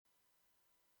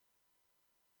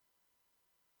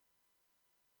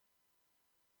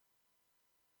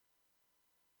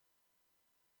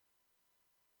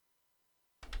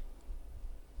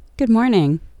Good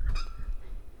morning.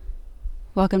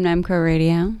 Welcome to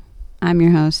mcrowradio. I'm your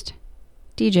host,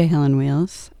 DJ Helen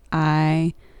Wheels.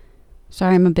 Sorry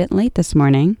I'm a bit late this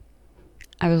morning.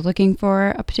 I was looking for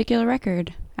a particular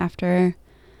record after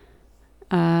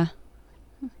I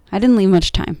didn't leave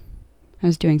much time. I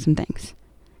was doing some things.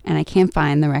 And I can't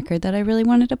find the record that I really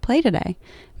wanted to play today.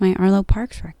 My Arlo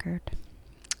Parks record.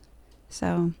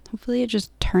 So hopefully it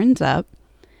just turns up.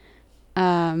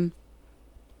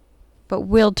 But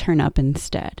will turn up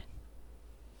instead.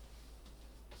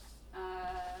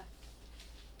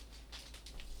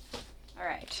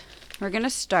 Alright. We're going to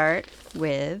start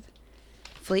with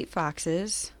Fleet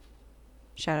Foxes.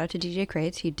 Shout out to DJ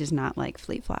Crates. He does not like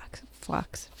Fleet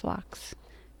Foxes.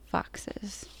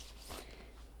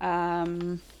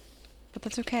 But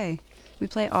that's okay. We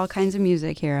play all kinds of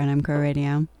music here on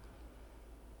mcrowradio.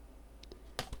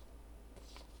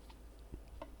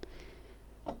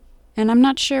 And I'm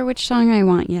not sure which song I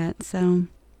want yet, so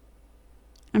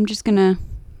I'm just gonna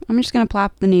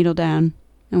plop the needle down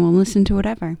and we'll listen to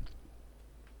whatever.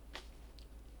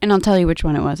 And I'll tell you which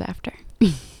one it was after.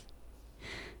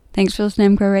 Thanks for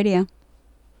listening to mcrowradio.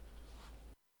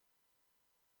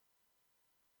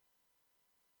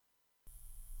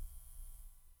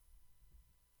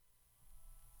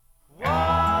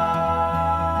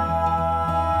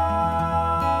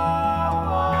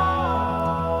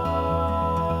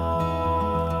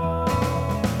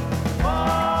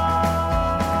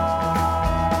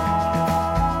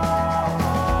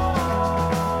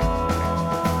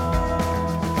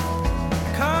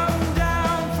 Come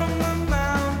down from the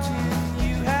mountain,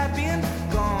 you have been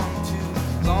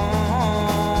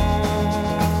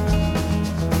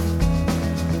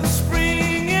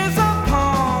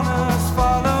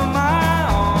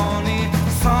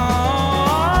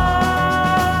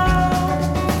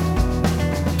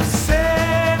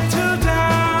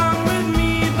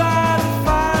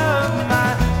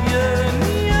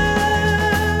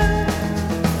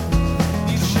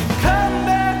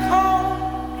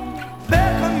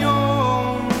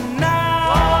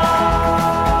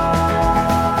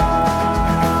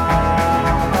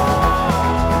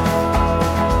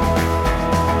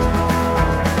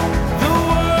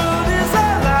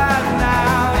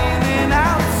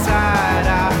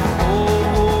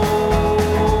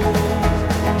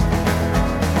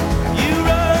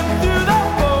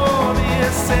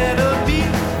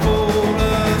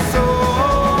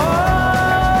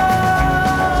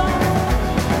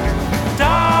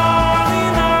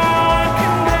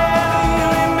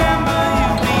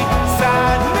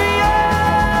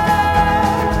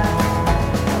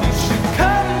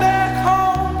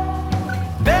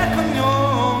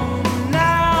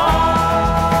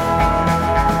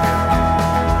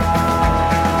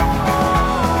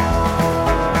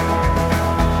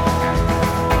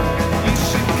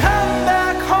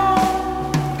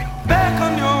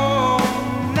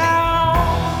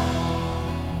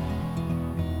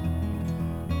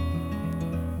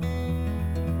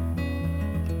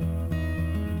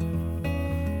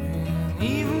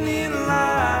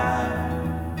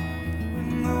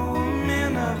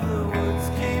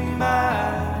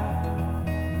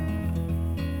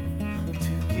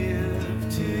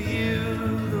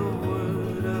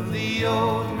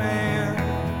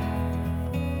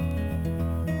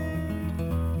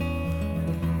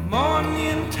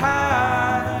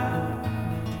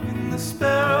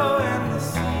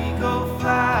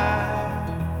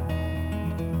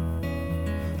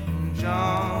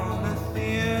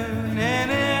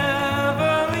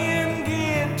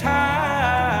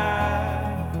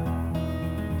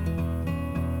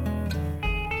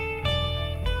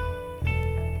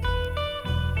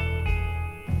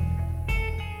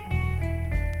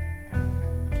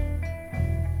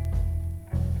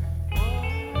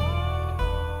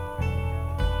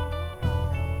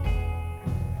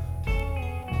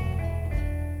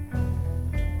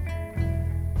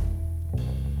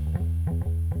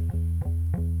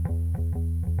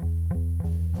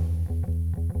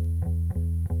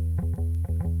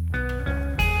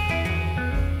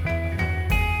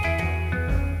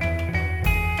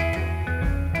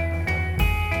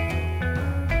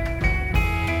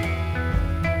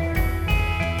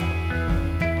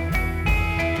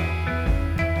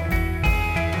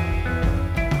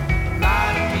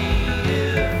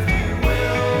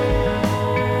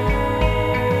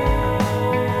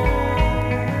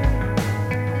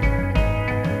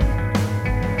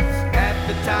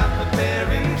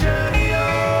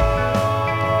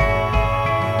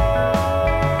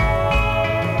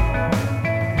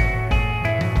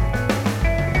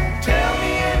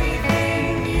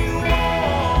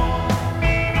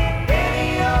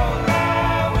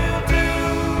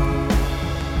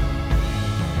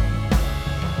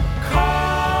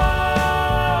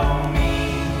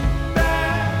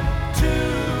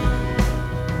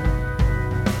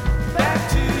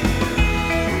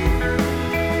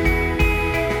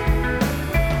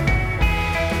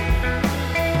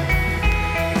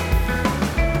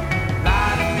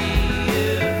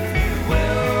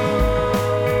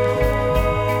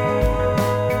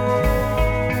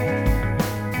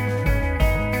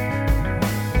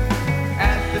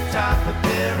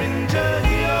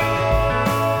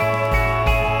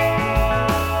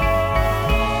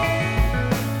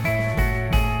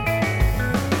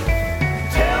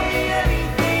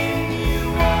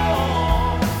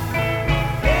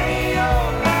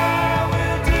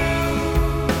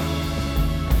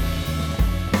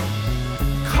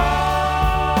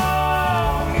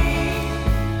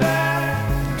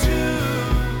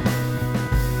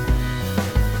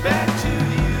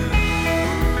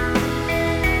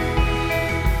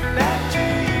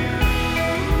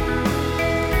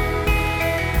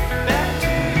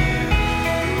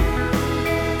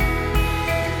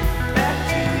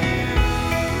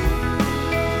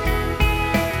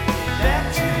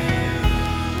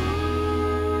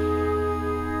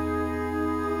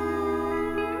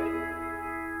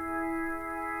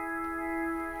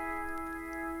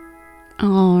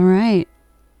All right.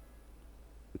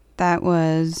 That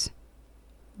was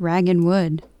Ragged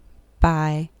Wood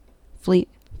by Fleet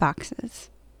Foxes.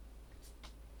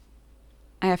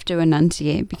 I have to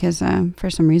enunciate because for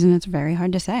some reason it's very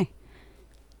hard to say.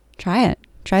 Try it.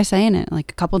 Try saying it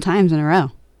like a couple times in a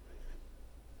row.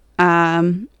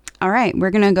 All right, we're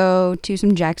going to go to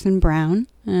some Jackson Browne,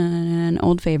 an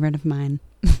old favorite of mine.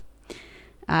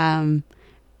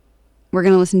 We're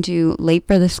going to listen to Late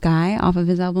for the Sky off of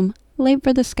his album Late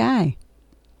for the Sky.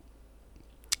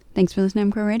 Thanks for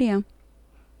listening to Mcrow Radio.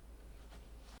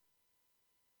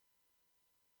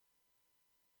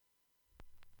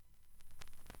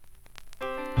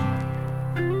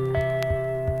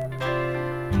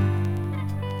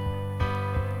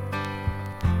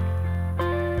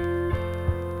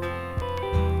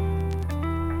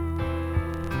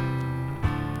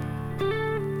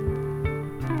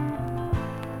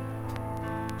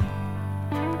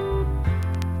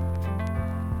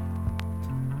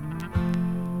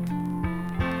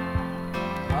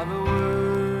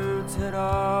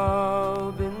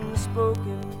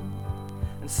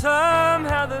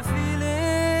 Somehow the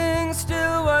feeling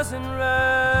still wasn't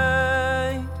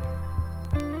right,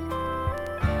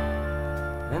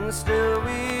 and still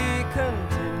we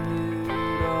continued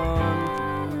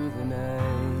on through the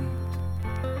night,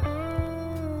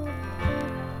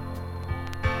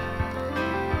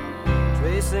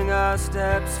 tracing our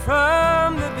steps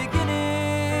from the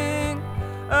beginning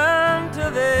until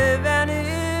they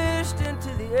vanished into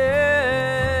the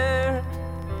air,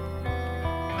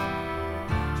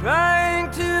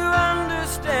 trying to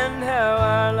understand how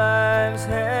our lives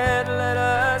had led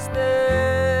us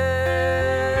there.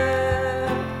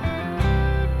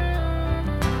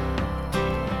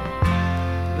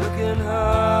 Looking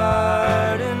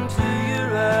hard into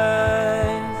your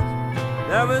eyes,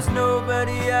 there was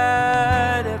nobody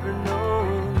I'd ever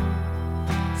known,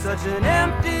 such an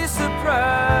empty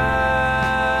surprise.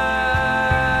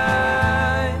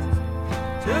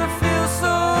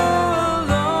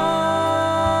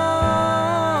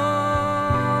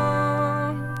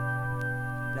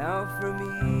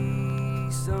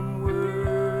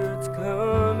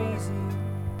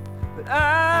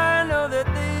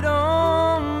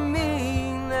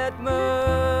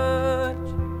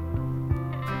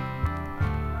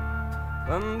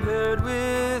 Compared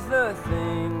with the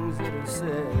things that are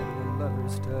said when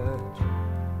lovers touch,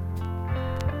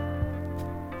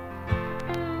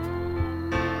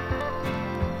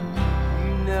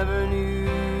 you never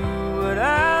knew what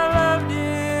I loved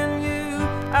in you.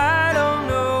 I don't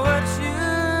know what you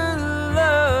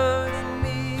loved in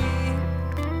me.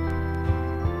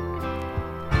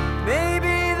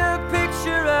 Maybe the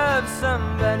picture of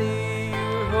somebody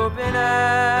you're hoping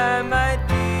I might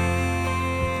be.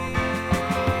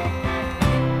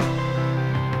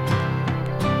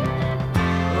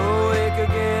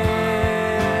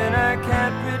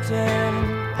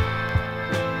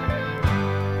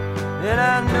 And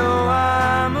I know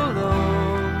I'm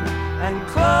alone and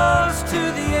close to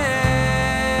the end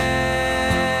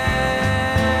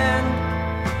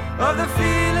of the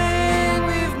feeling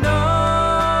we've known.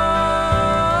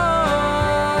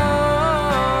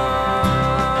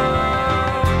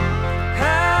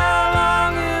 How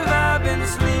long have I been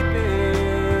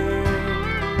sleeping?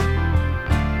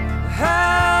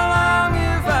 How long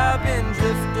have I been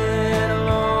drifting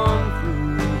along through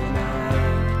the night?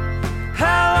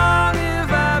 How long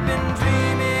have I been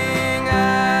dreaming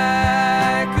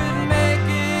I could make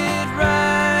it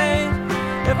right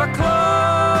if I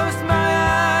closed my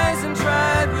eyes and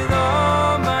tried with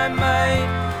all my might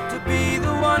to be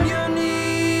the one you need?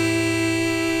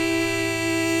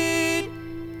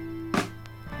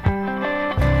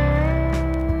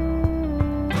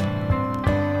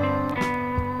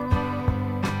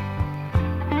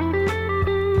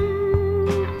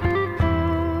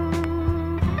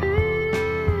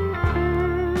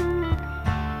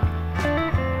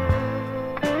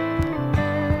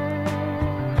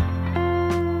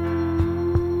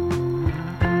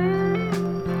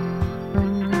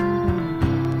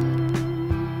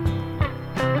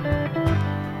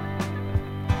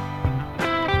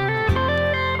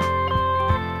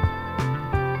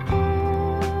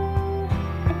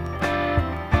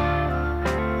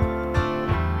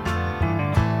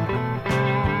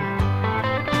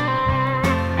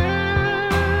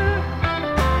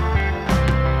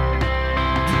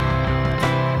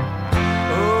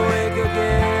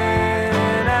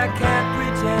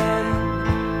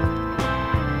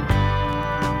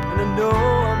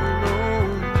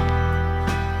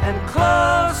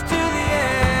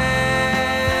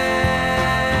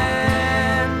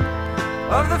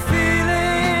 Of the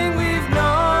feeling we've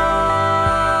known.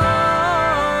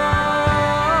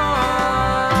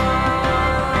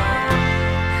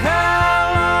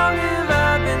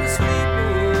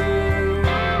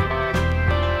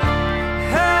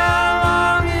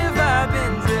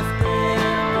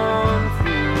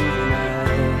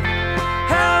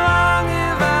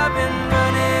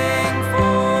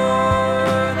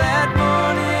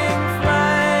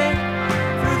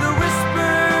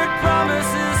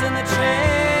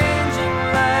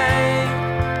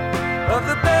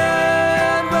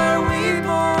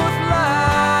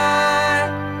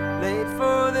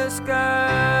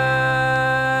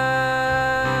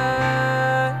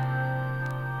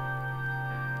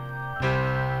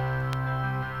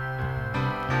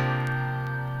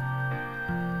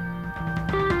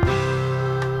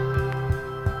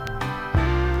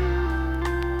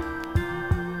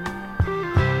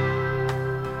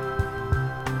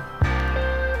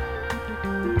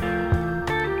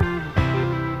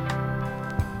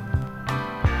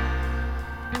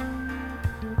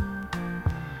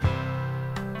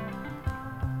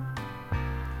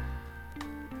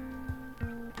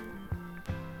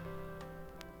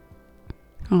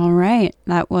 All right.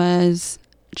 That was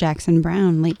Jackson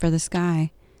Browne, Late for the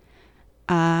Sky.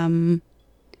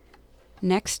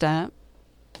 Next up,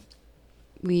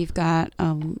 we've got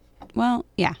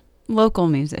local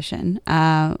musician.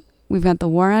 We've got the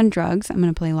War on Drugs. I'm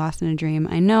going to play Lost in a Dream.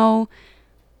 I know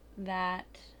that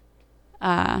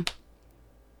I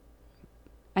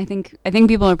think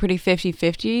people are pretty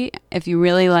 50-50. If you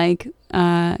really like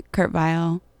Kurt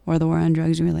Weill or the War on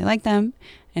Drugs, you really like them.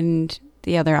 And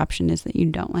the other option is that you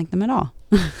don't like them at all.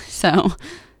 So,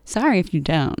 sorry if you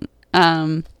don't.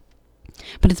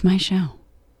 But it's my show.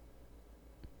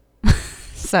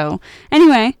 So,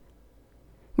 anyway,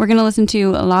 we're going to listen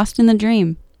to Lost in the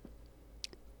Dream.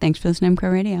 Thanks for listening to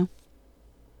mcrowradio.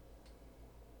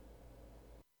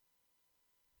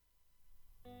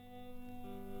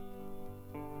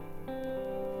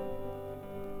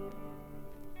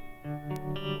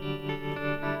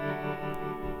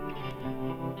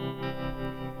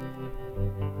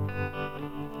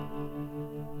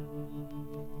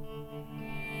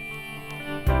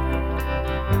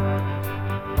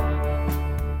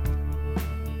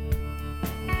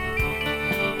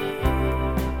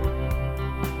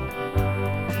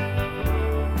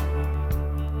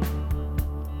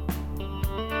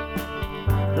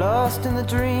 Lost in the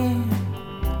dream,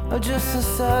 or just the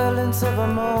silence of a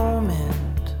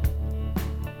moment.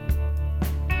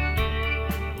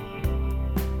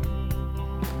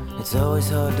 It's always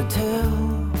hard to tell.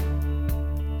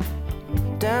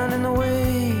 Down in the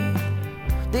way,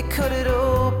 they cut it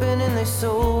open and they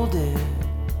sold it.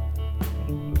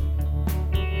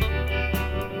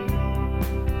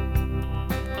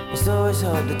 It's always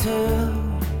hard to tell.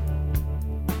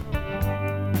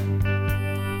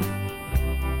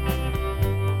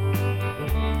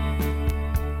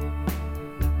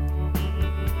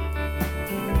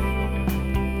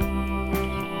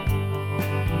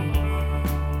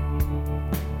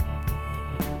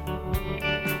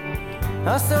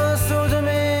 I saw a soldier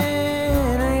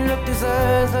man, and he looked his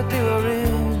eyes like they were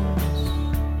rings.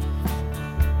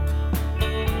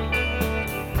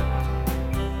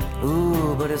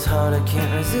 Ooh, but it's hard, I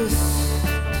can't resist.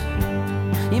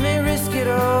 You may risk it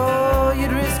all,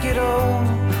 you'd risk it all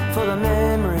for the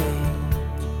memory.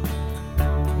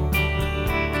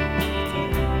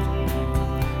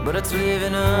 But it's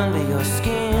living under your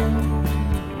skin.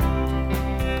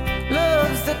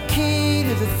 Love's the key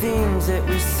to the things that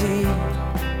we see.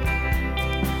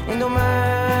 And don't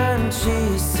mind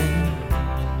chasing.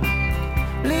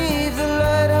 Leave the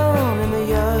light on in the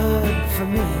yard for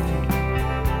me.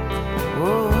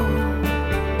 Whoa.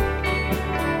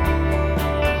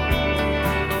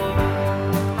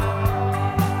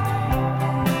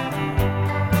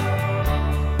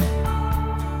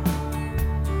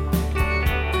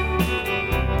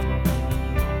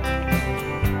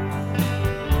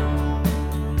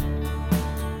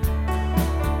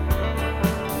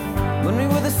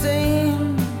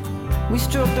 We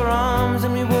stroked our arms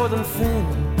and we wore them thin.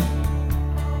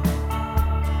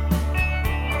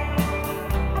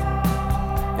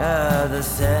 Ah, the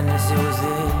sadness, it was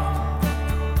there.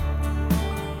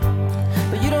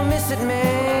 But you don't miss it,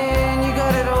 man. You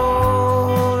got it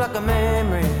all like a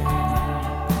memory.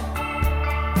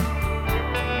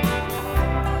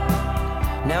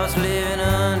 Now it's living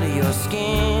under your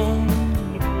skin.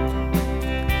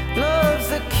 Love's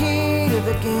the key to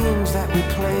the games that we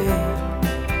play.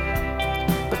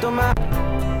 Don't mind.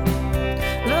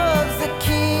 Love's the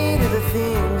key to the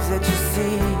things that you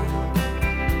see.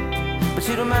 But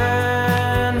you don't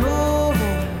mind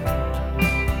moving.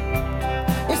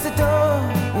 It's the door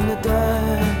in the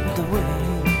dark of the way.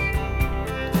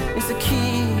 It's the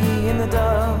key in the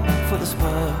dark for the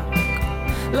spark.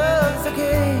 Love's the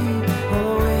game all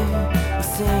the way the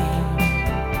same.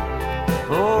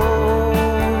 Oh.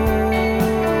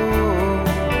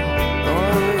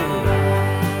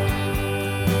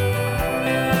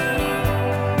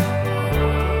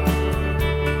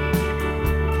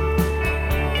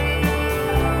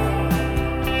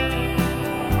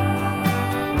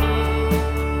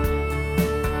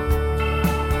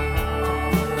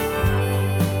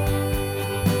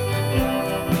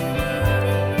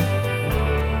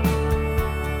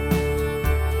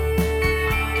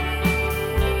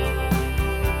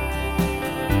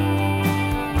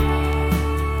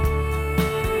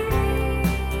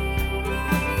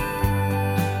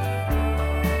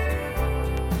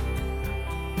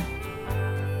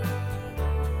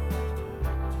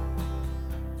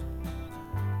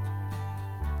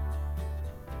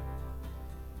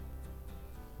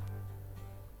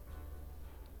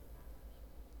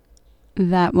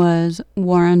 That was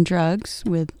War on Drugs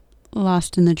with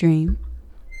Lost in the Dream.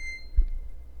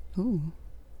 Ooh.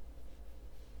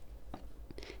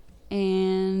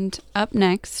 And up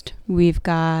next, we've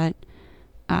got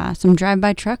some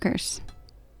drive-by truckers.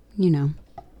 You know,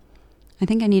 I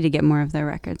think I need to get more of their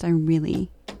records. I really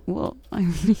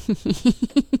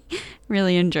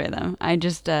really enjoy them. I'm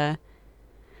just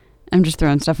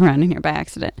throwing stuff around in here by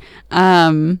accident.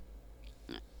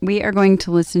 We are going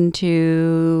to listen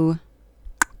to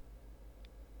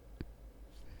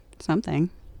something.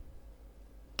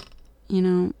 You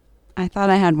know, I thought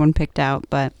I had one picked out,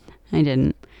 but I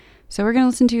didn't. So we're going to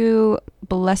listen to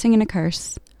Blessing and a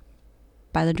Curse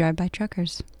by the Drive-By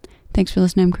Truckers. Thanks for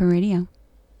listening to mcrowradio.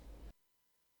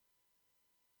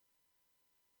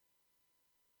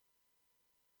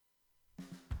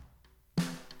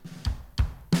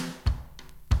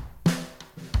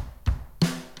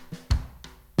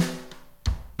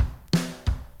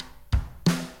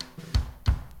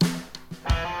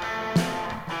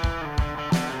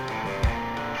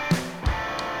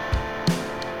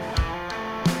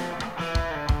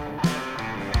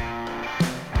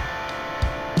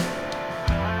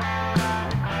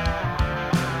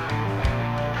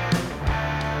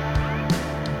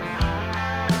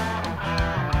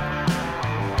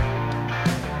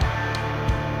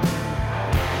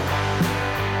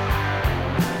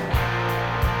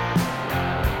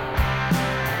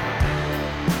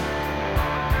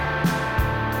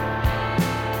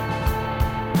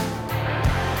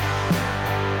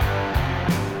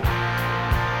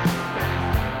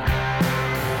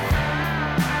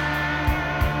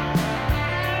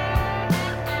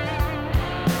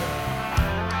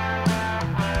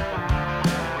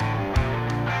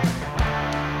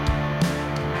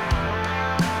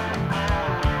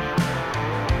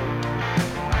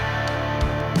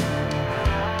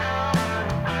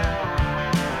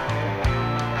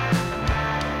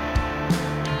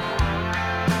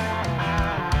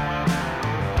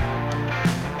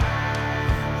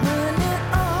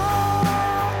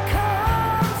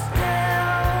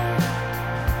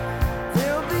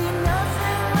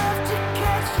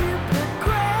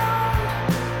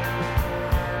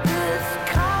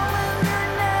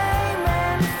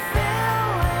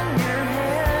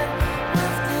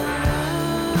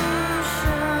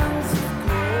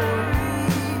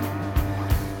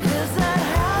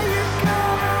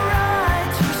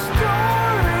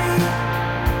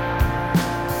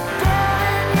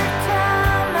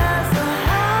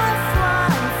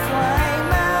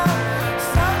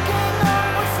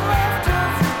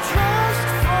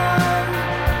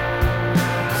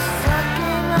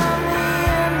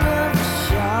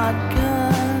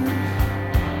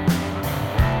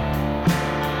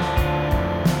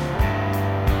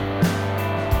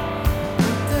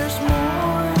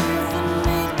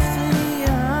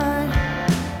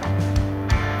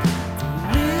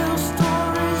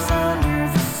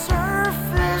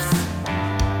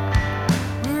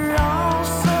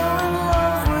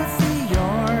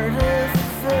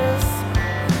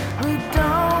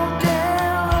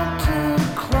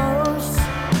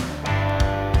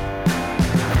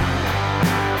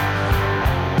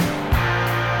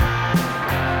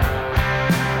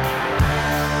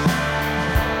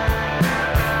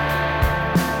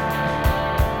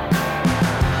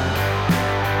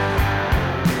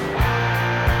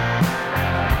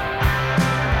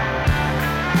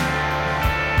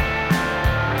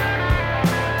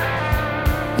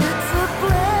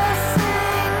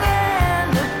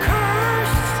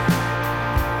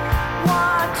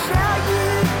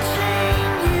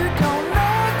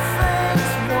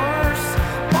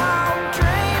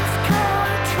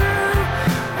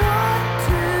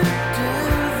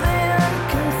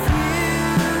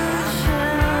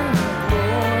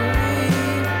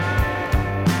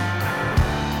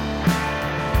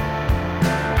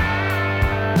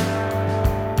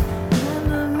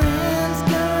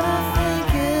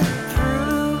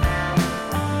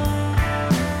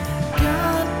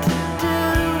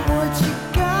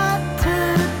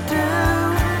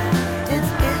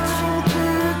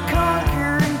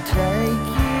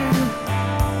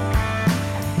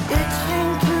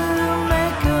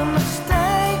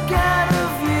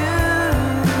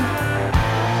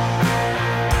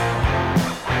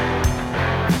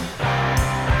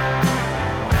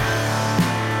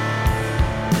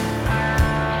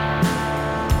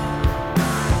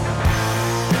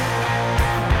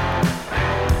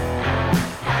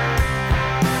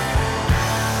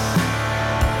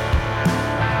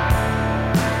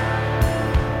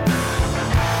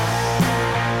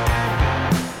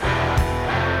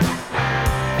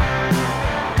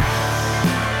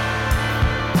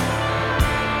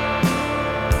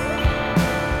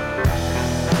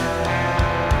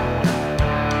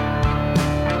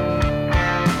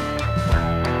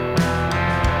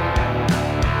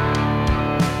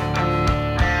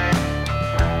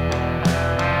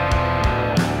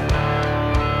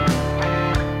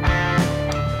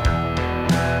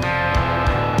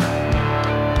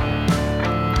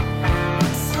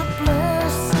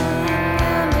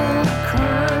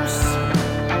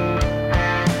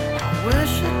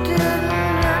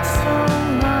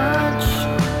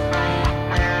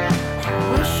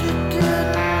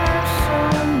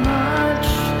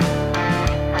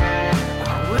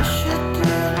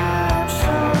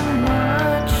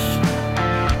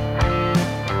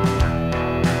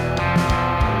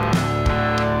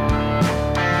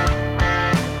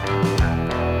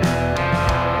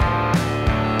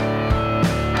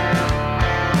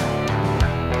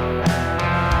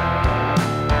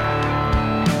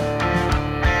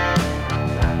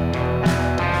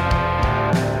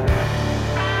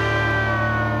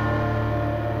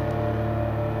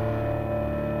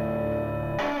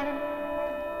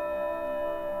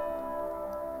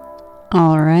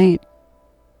 All right.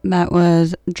 That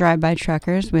was Drive-By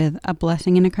Truckers with A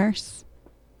Blessing and a Curse.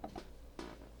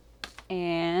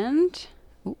 And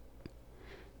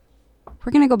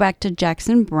we're going to go back to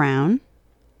Jackson Browne.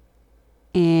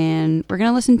 And we're going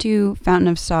to listen to Fountain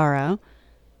of Sorrow,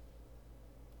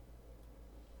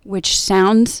 which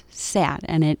sounds sad,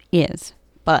 and it is,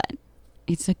 but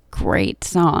it's a great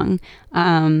song.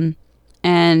 And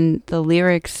the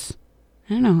lyrics,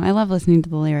 I don't know, I love listening to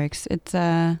the lyrics. It's,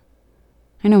 I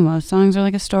know most songs are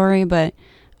like a story, but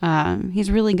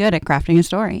he's really good at crafting a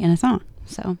story in a song.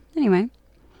 So anyway,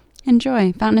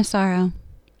 enjoy Fountain of Sorrow,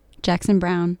 Jackson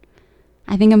Browne.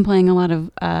 I think I'm playing a lot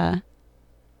of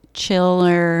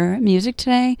chiller music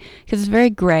today because it's very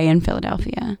gray in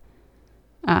Philadelphia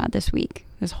this week.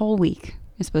 This whole week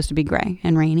is supposed to be gray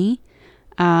and rainy.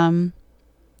 So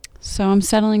I'm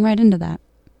settling right into that.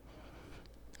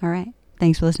 All right.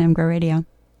 Thanks for listening to mcrowradio.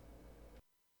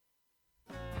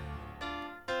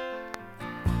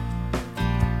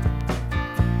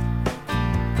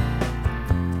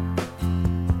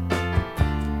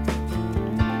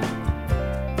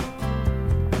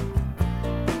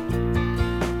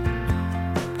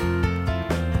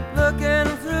 Looking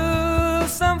through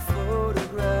some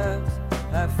photographs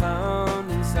I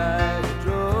found inside a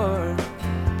drawer,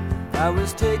 I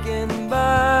was taken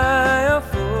by a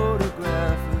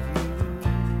photograph of you.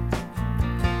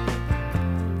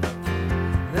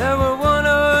 There were one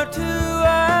or two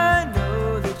I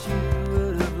know that you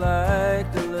would have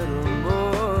liked a little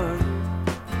more,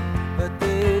 but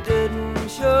they didn't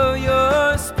show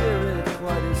your spirit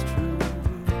quite as true.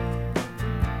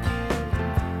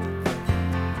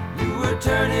 You were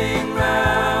turning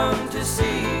round to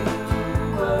see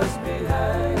who was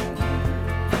behind you,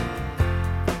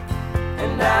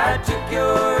 and I took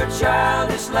your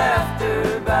childish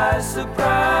laughter by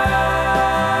surprise.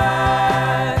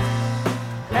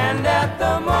 And at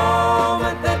the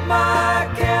moment that my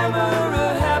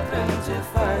camera happened to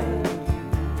find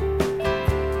you,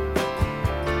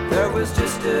 there was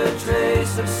just a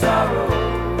trace of sorrow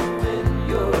in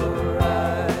your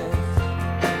eyes.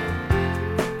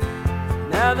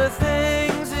 Now the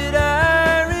things that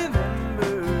I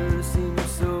remember seem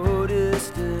so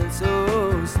distant,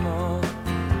 so small,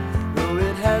 though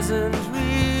it hasn't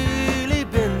really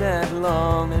been that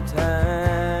long a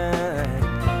time.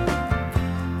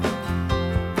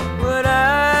 What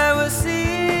I was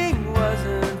seeing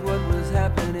wasn't what was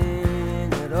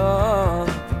happening at all,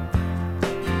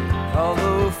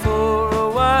 although for a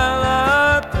while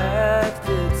our path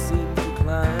did seem to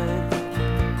climb.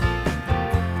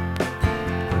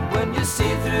 But when you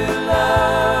see through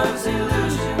love's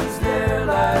illusions, there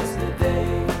lies the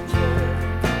danger,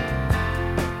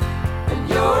 and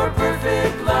your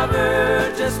perfect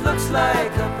lover just looks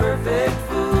like a perfect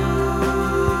fool.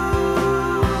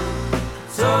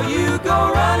 So you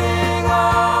go running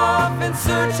off in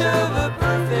search of a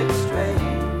perfect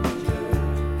stranger,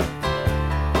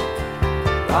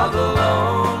 while the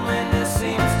loneliness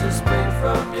seems to spring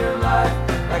from your life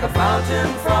like a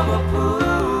fountain from a pool.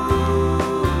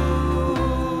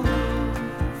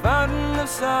 Fountain of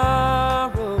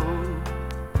sorrow,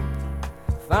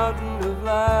 fountain of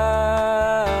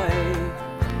life,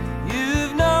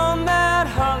 you've known that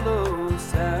hollow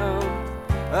sound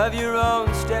of your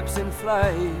own steps in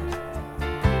flight.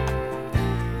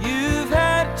 You've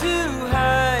had to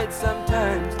hide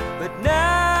sometimes, but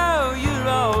now you're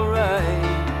alright.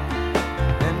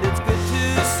 And it's good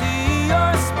to see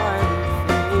your smiling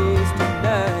face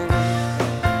tonight.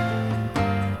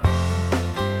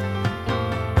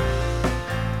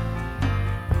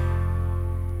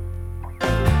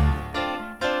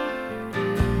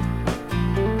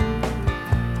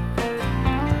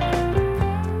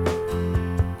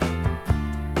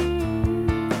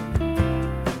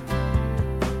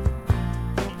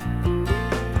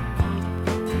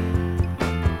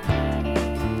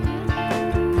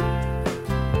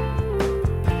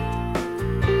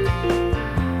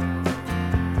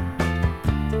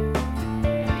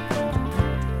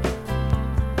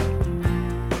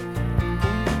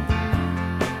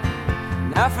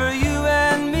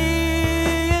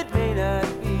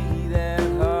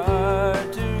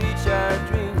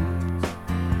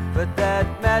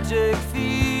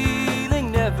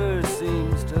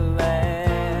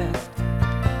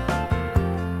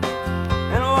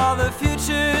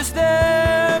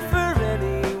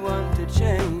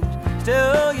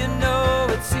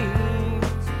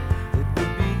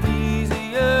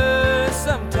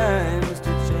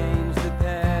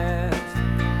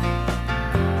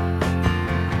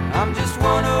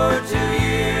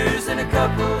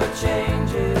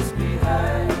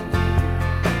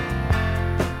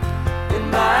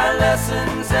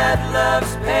 that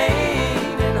loves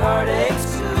pain and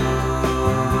heartaches too.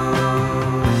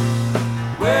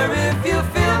 Where if you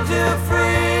feel too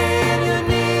free and you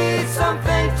need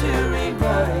something to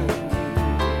remind you,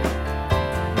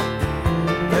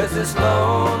 there's this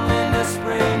loneliness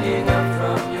springing up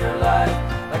from your life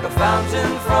like a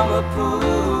fountain from a pool.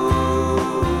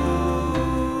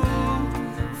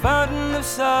 Fountain of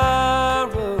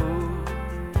sorrow,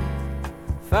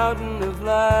 fountain of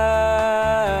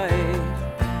light.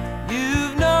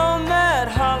 You've known that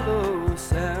hollow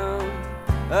sound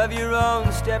of your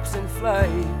own steps in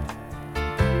flight.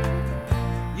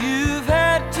 You've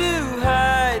had to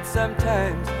hide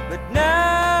sometimes, but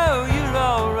now you're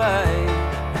alright.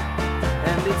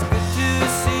 And it's good to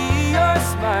see your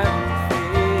smiling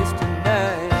face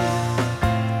tonight.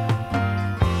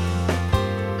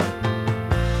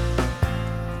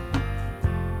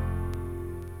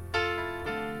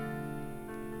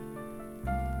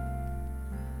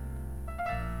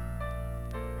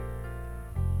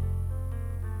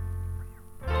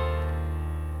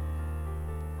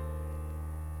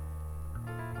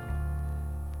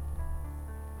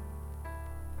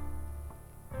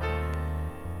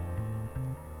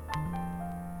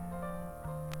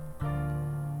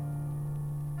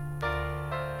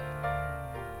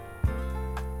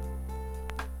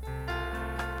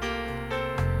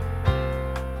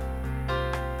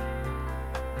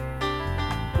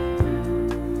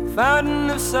 Fountain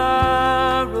of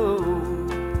sorrow,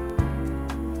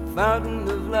 fountain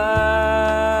of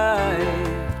light.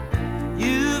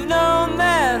 You've known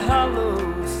that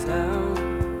hollow sound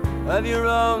of your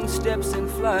own steps in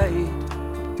flight.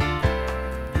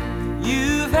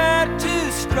 You've had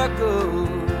to struggle,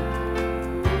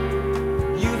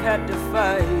 you've had to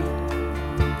fight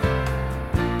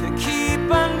to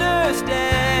keep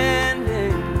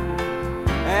understanding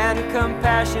and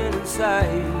compassion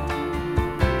inside.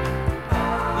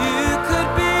 You could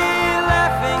be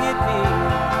laughing at me,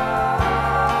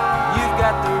 you've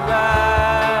got the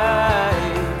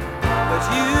right, but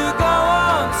you go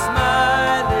on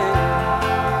smiling,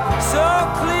 so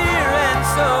clear and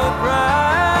so bright.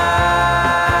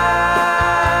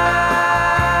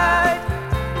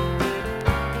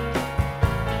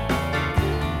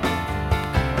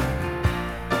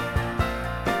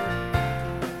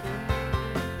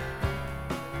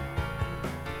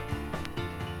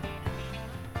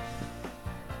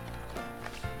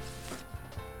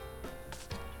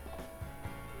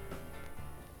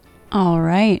 All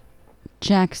right,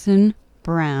 Jackson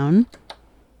Browne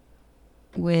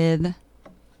with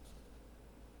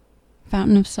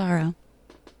Fountain of Sorrow.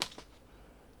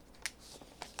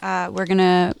 We're going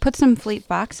to put some Fleet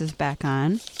Foxes back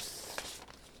on.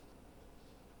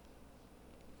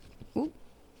 Ooh,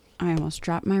 I almost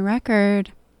dropped my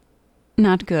record.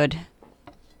 Not good.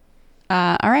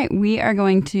 All right, we are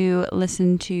going to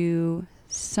listen to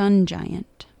Sun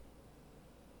Giant.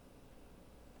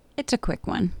 It's a quick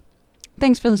one.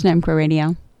 Thanks for listening to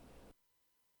mcrowradio.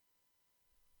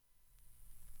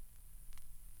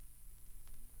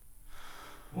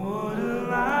 What a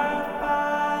life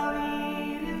I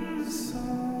lead in the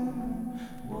sun.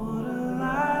 What a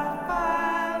life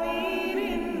I lead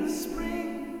in the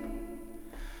spring.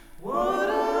 What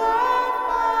a life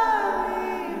I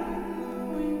lead when the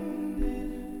wind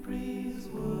it breathes.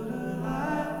 What a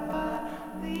life I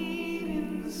lead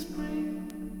in the spring.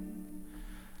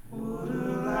 What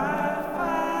a life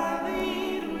I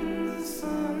lead when the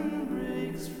sun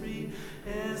breaks free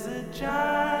as a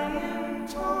giant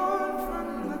torn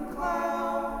from the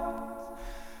clouds.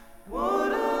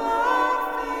 What a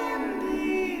life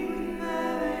indeed when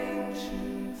that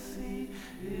ancient sea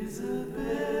is a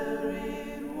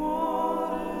buried,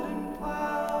 watered and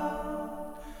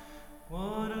plowed.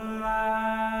 What a life.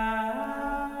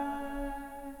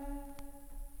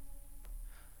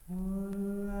 What a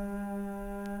life.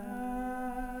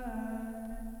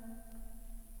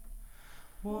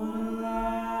 What a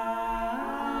life.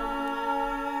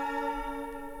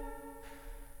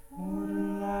 What a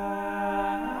life.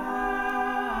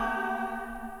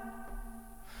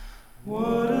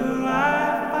 What a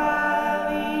life I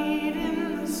lead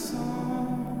in the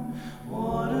sun.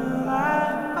 What a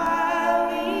life I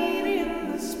lead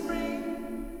in the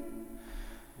spring.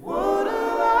 What a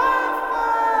life I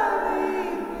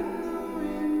lead when the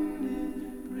wind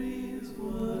it breathes.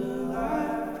 What a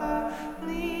life I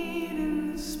lead in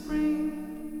the spring.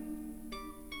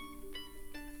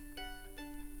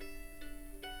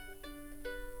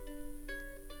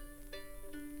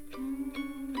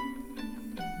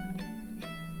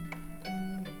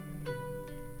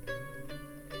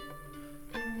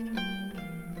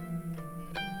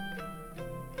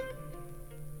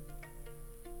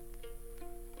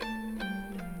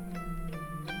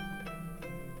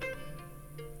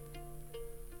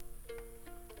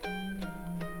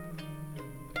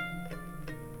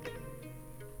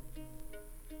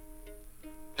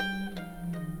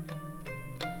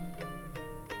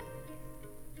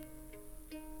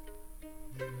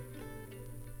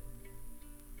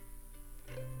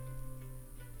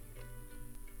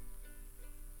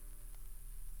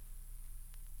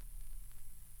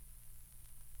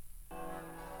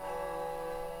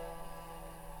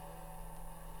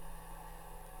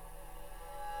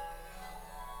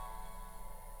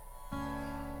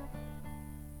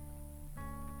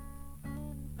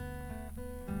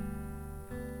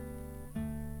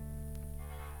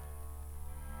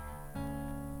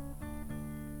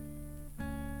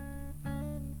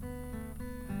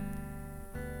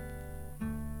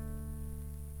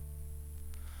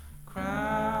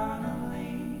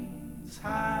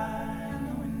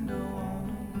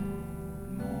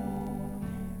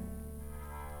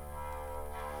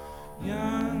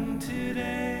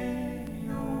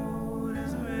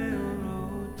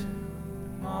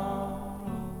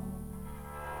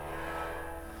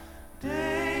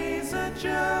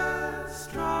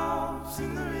 just drops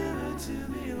in the river to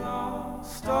be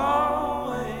lost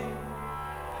always.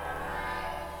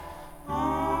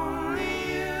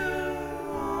 Only you,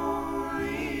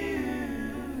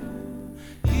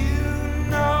 you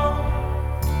know.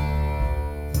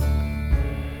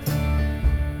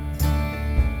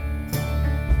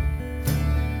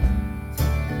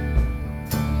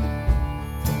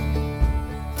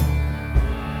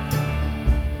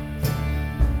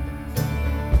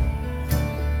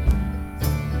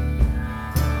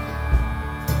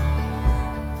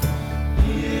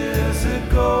 Years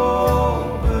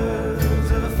ago,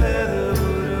 birds of a feather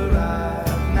would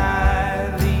arrive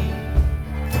nightly.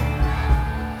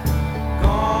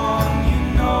 Gone, you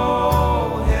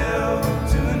know, held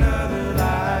to another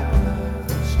like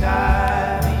clutched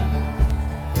ivy.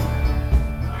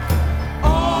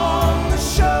 On the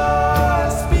shore,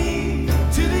 speak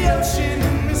to the ocean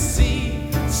and the sea.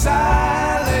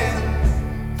 Silence.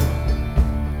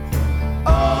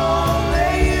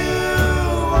 Only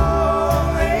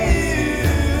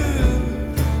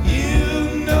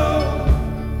you know.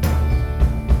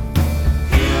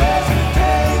 Here as the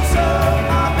days of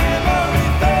my memory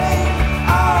fade,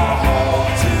 I'll hold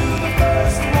to the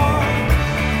first one.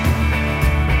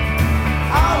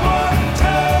 I wouldn't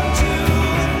turn to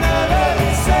another to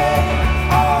say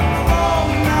on the long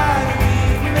night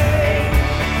we've made.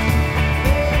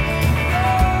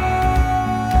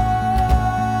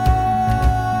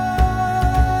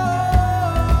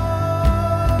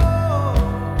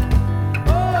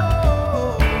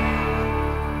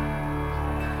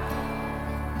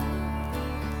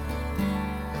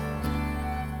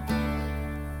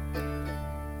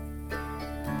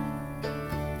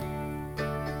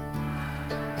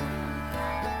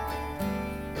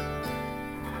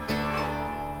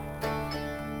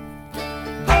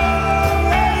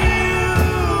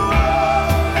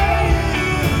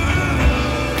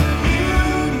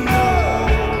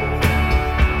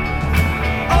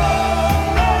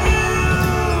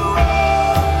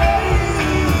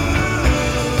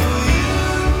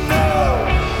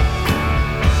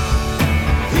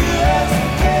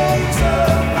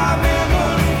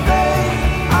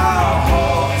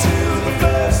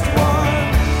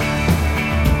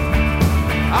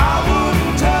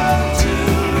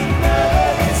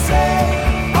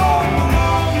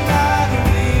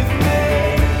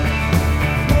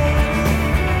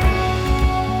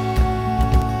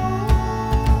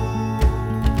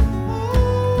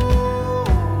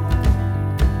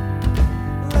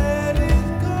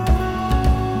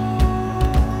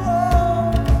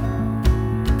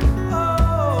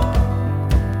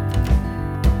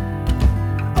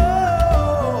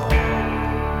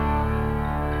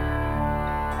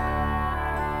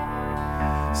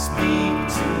 Speak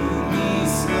to me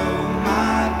slow,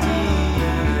 my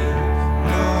dear.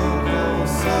 No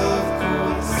ghosts of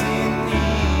course in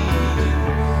need.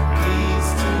 Please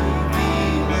to be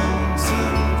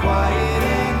lonesome, quiet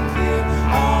and clear.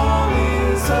 All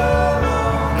is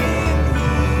alone in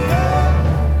here.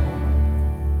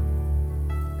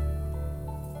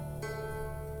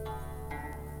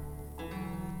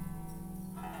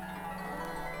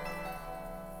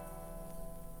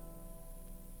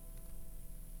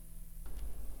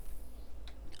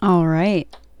 All right.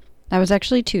 That was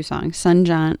actually two songs, Sun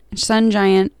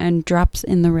Giant and Drops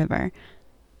in the River.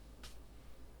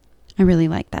 I really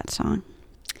like that song.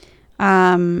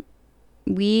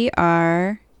 We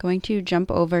are going to jump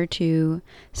over to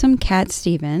some Cat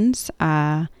Stevens.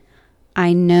 I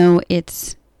know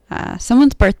it's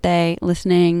someone's birthday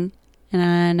listening,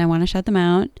 and I want to shout them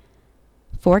out.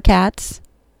 4 cats.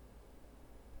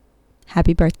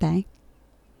 Happy birthday.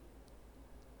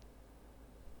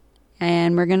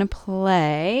 And we're going to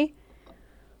play...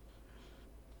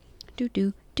 We're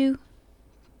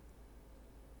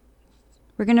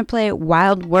going to play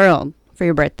Wild World for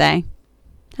your birthday.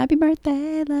 Happy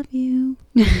birthday, I love you.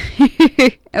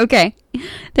 Okay.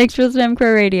 Thanks for listening to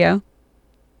mcrowradio.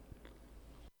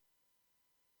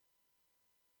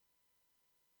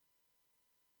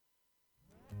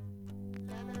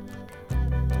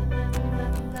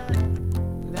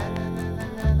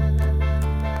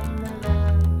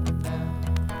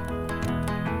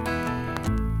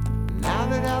 Now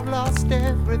that I've lost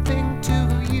everything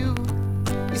to you,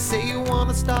 you say you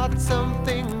wanna start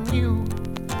something new,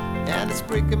 and it's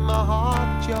breaking my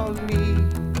heart you're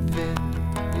leaving.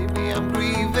 Maybe I'm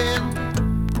grieving,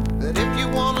 but if you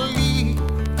wanna leave,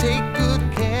 take good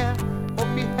care.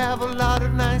 Hope you have a lot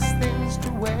of nice things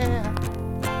to wear,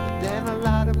 but then a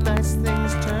lot of nice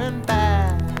things turn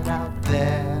bad out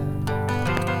there.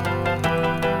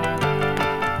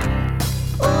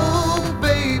 Oh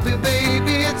baby,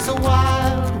 baby, it's a wild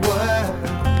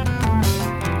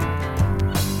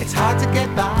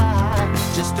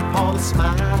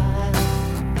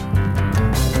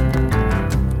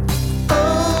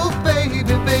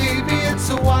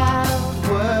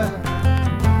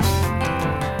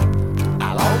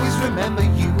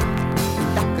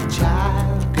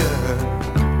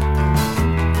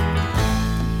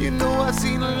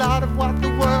what the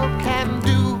world can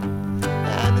do,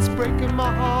 and it's breaking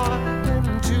my heart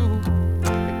in two,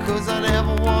 because I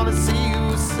never want to see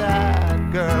you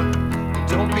sad, girl.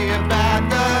 Don't be a bad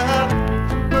girl,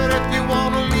 but if you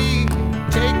want to leave,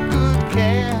 take good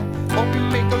care. Hope you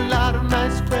make a lot of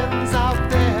nice friends out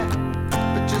there,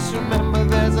 but just remember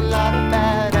there's a lot of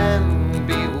bad, and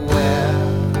beware.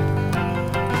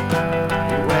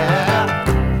 Beware.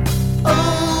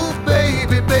 Oh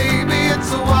baby, baby,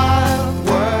 it's a wild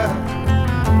world.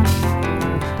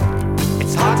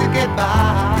 It's hard to get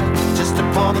by just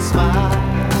upon a smile.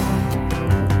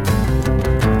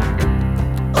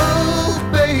 Oh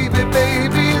baby,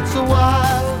 baby, it's a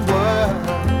wild world,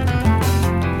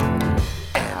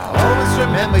 and I'll always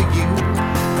remember you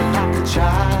like a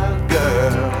child,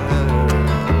 girl.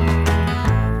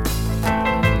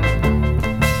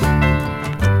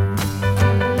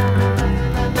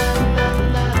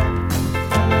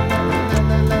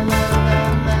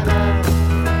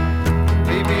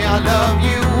 Baby, I love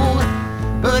you,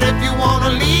 but if you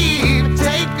wanna leave,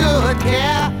 take good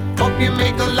care. Hope you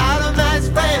make a lot of nice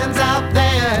friends out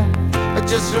there, but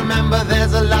just remember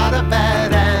there's a lot of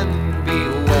bad, and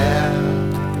beware.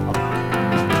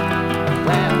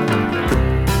 Well,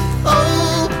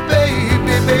 oh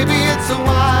baby, baby, it's a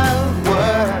wild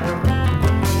world.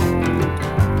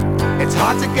 It's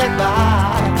hard to get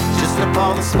by just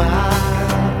upon a smile.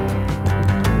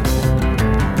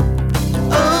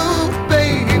 Oh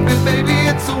baby, baby,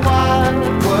 it's a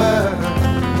wild world.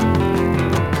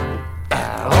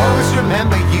 I'll always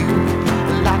remember you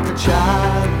like a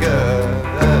child, girl.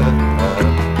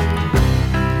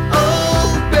 Oh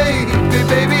baby,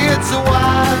 baby, it's a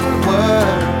wild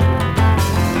world,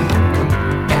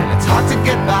 and it's hard to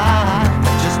get by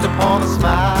just upon a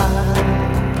smile.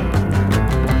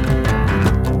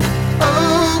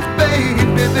 Oh baby,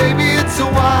 baby, it's a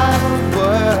wild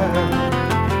world,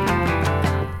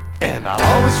 and I'll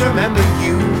always remember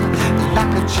you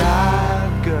like a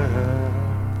child, girl.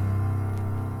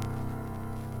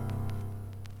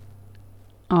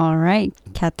 All right,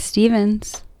 Cat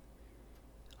Stevens,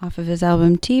 off of his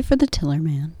album Tea for the Tiller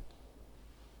Man.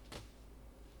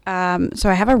 So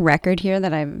I have a record here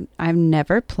that I've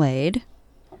never played.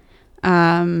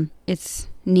 It's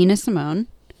Nina Simone,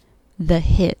 The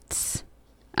Hits.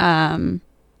 And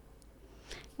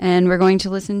we're going to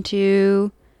listen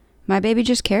to My Baby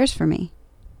Just Cares for Me.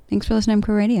 Thanks for listening to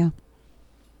Mcrow Radio.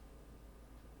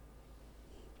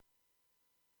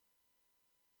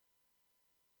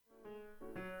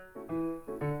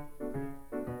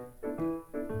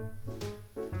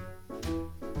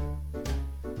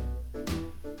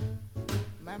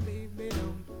 My baby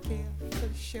don't care for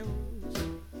shows.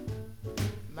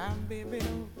 My baby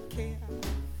don't care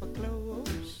for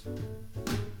clothes.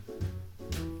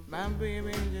 My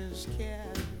baby just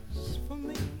cares for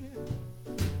me.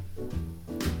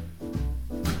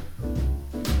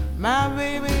 My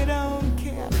baby don't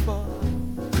care for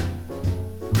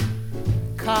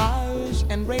cars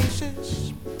and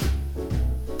races.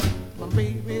 My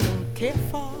baby don't care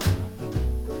for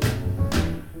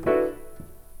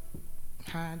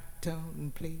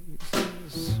high-tone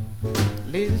places.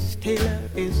 Liz Taylor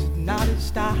is not his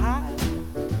style,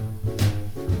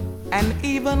 and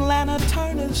even Lana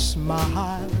Turner's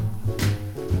smile,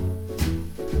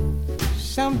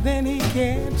 something he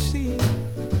can't see.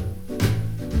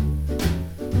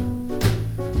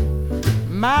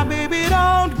 My baby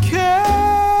don't care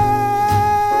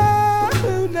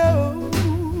who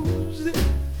knows it.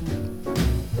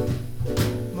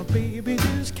 My baby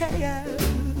just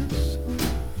cares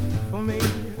for me.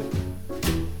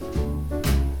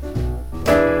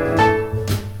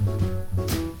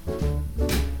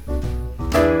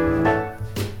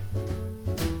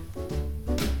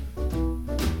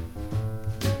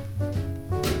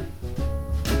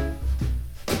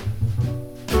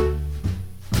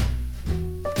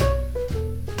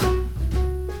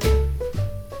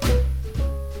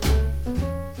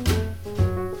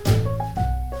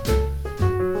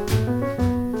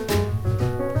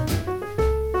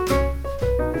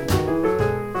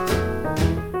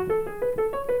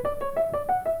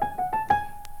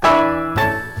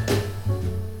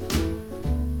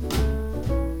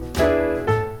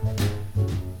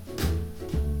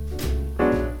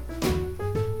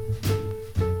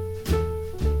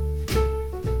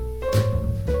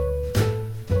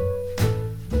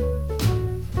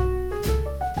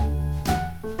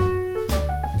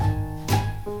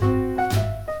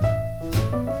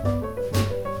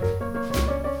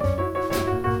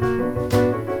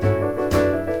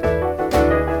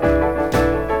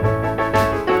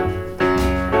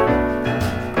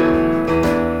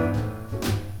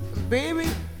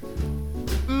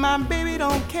 baby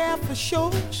don't care for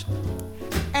shows,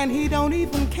 and he don't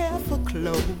even care for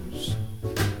clothes.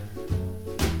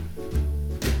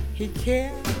 He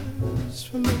cares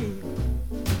for me.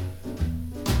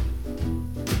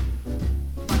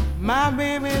 My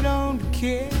baby don't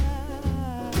care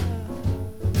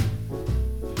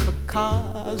for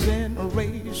cars and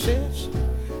races.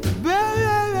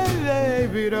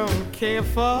 Baby don't care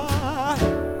for.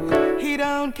 He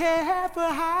don't care for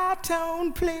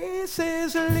high-tone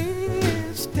places.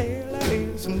 Liz Taylor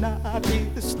is not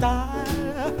his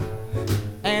style,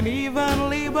 and even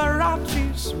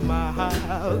Liberace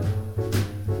smile.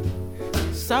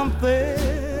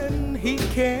 Something he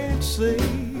can't see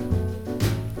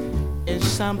is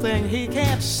something he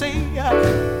can't see.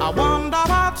 I wonder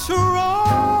what's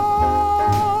wrong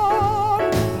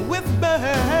with baby.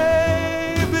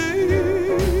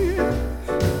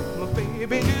 My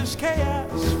baby just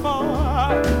cares for.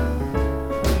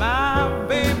 My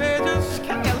baby just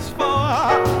cares for.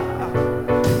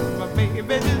 My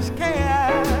baby just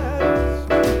cares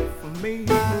for me.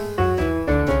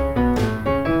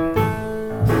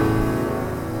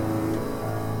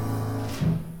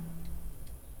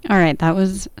 All right, that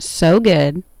was so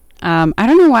good. I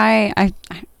don't know why.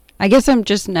 I guess I'm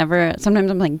just never.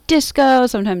 Sometimes I'm playing disco.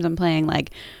 Sometimes I'm playing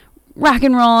like rock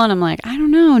and roll, and I'm like, I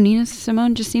don't know. Nina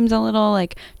Simone just seems a little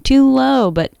like too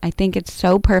low, but I think it's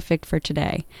so perfect for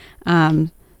today. So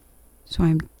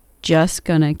I'm just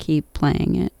gonna keep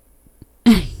playing it.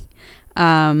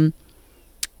 So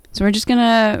we're just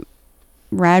gonna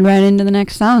ride right into the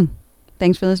next song.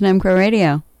 Thanks for listening to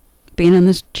mcrowradio, being on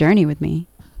this journey with me.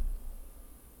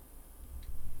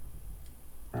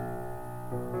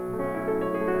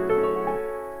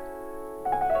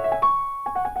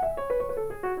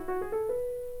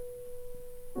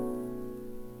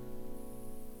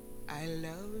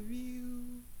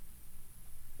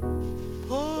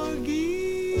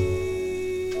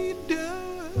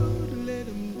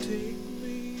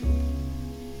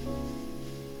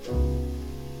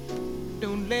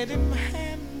 Let him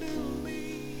handle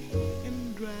me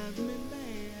and drive me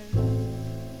mad.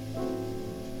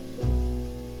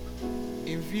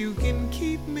 If you can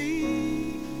keep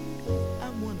me, I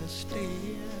wanna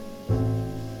stay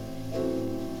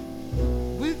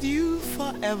with you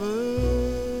forever,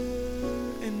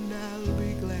 and I'll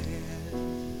be glad.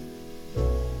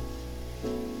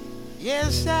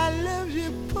 Yes, I love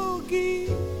you,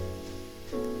 Porgy.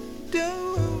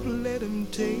 Don't let him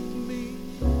take me.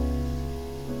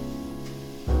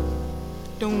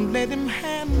 Don't let him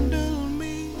handle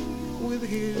me with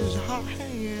his hot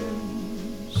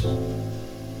hands.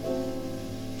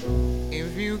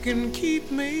 If you can keep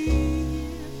me,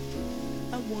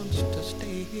 I want to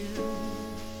stay here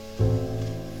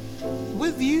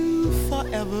with you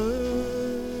forever.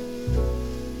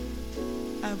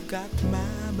 I've got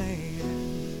my man.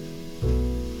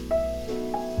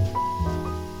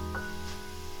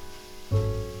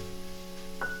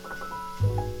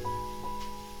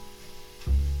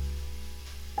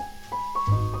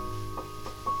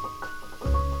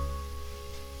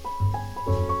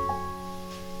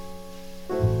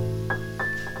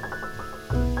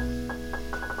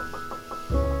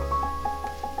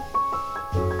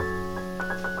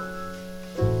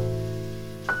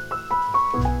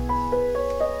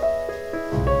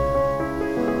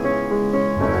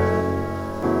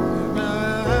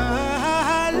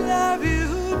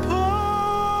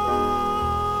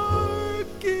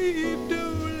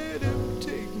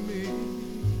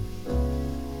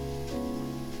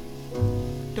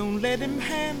 Let him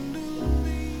handle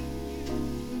me,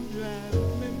 drive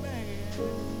me mad.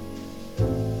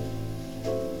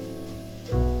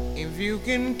 If you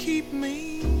can keep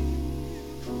me,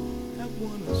 I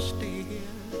wanna stay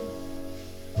here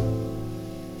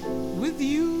with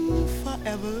you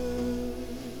forever.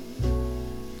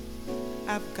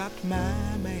 I've got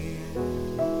my man.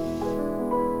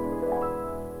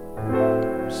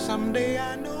 Someday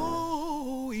I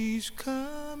know he's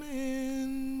coming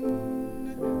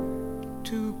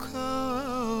to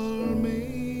call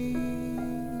me.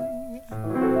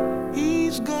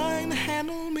 He's going to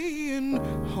handle me and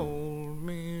hold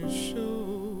me so.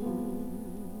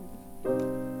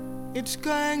 It's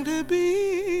going to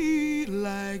be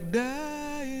like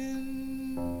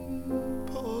dying,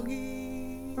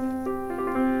 Porgy,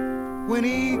 when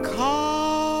he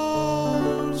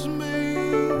calls me.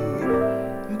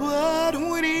 But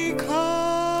when he comes,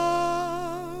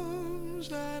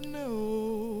 I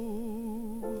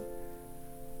know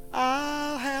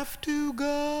I'll have to go.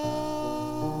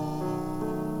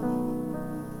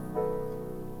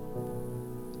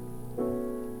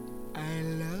 I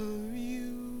love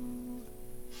you,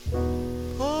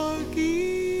 Porgy.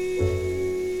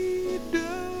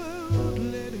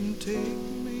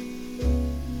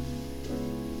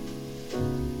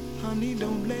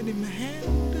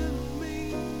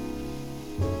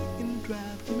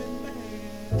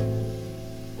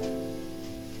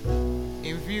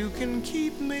 you can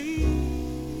keep me,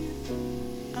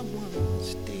 I wanna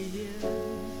stay here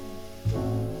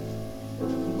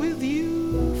with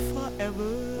you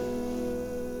forever.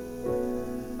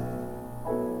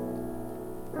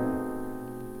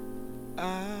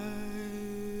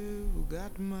 I've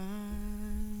got my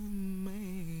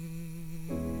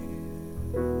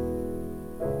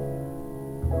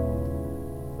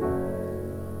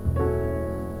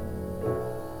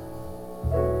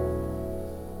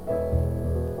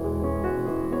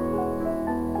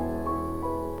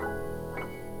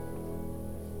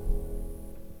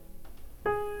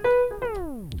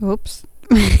Whoops.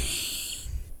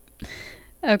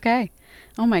 Okay.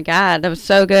 Oh my God, that was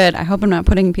so good. I hope I'm not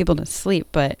putting people to sleep,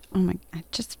 but I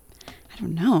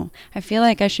don't know. I feel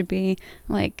like I should be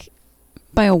like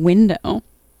by a window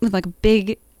with like a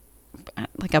big,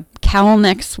 like a cowl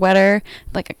neck sweater,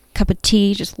 like a cup of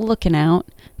tea, just looking out,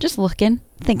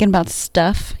 thinking about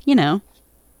stuff,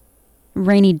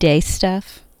 rainy day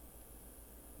stuff.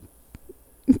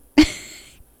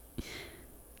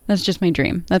 That's just my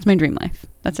dream. That's my dream life.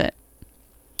 That's it.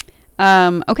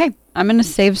 Okay, I'm going to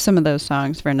save some of those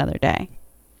songs for another day.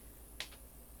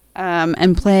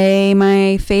 And play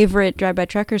my favorite Drive-By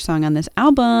Trucker song on this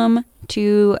album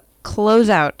to close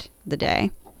out the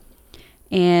day.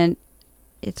 And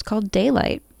it's called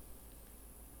Daylight.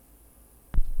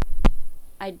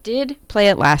 I did play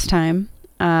it last time.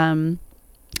 I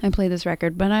played this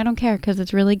record, but I don't care because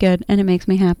it's really good and it makes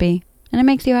me happy. And it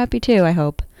makes you happy too, I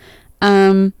hope.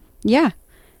 Yeah.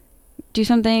 Do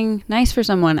something nice for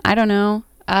someone. I don't know.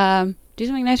 Do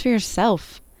something nice for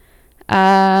yourself.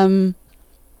 What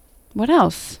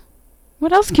else?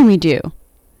 What else can we do?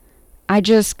 I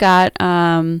just got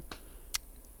someone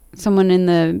in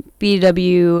the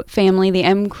BW family, the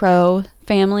M. Crow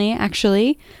family,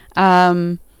 actually.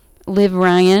 Liv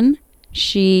Ryan.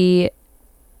 She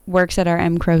works at our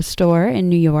M. Crow store in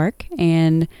New York,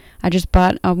 and I just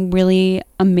bought a really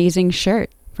amazing shirt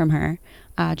from her.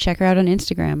 Check her out on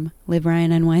Instagram, Liv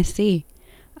Ryan NYC.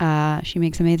 She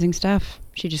makes amazing stuff.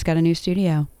 She just got a new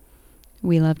studio.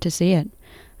 We love to see it.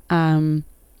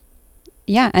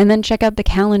 Yeah, and then check out the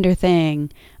calendar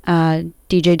thing.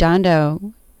 DJ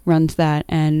Dondo runs that,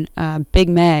 and Big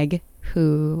Meg,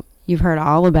 who you've heard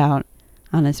all about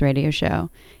on this radio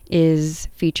show, is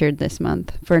featured this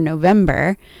month for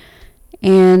November.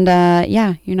 And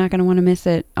yeah, you're not going to want to miss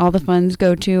it. All the funds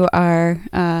go to our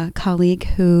colleague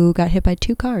who got hit by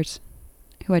 2 cars,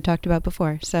 who I talked about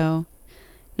before. So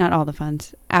not all the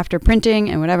funds. After printing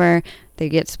and whatever, they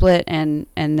get split, and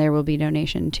there will be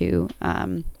donation to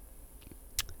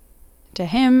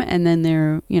him, and then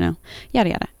there, yada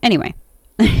yada. Anyway,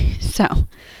 so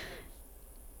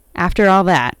after all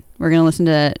that, we're going to listen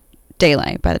to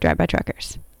Daylight by the Drive-By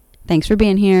Truckers. Thanks for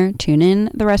being here. Tune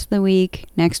in the rest of the week,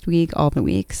 next week, all the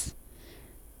weeks.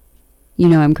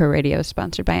 M. Crow Radio is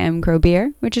sponsored by M. Crow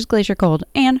Beer, which is glacier cold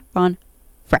and Fawn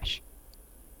fresh.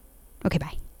 Okay,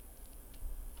 bye.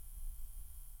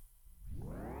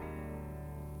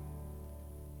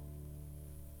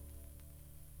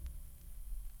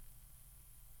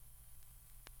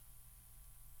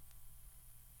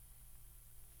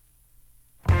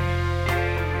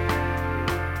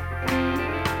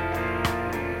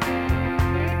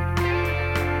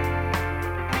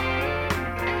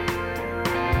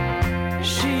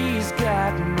 She's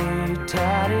got me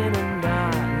tied in a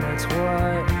knot, that's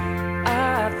what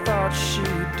I thought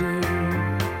she'd do.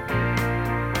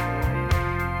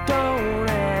 Don't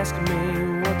ask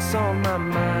me what's on my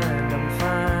mind, I'm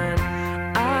fine,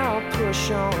 I'll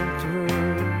push on through.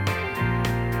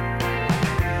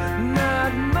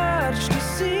 Not much to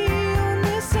see on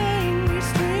this angry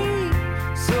street,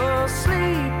 so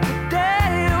sleep the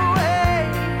day away.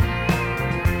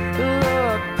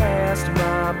 Look past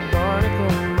my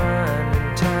barnacle mind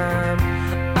in time,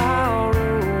 I'll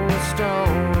roll a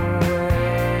stone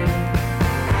away.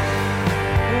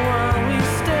 While we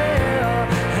still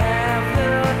have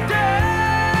the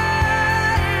daylight,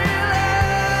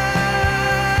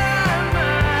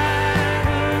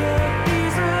 look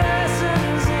these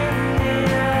lessons in the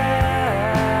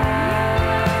eye.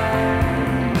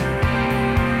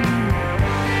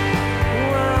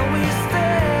 While we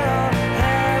still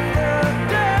have the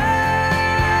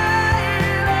daylight,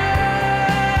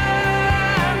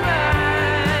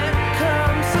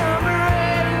 come some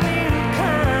red new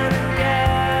kind of guy.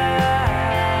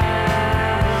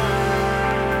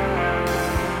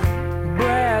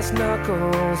 Brass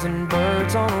knuckles and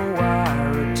birds on a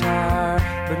wire retire,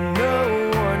 but no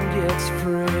one gets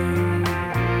free.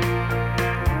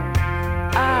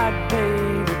 I'd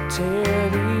pay to tear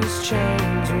these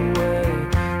chains away,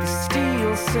 to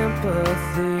steal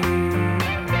sympathy.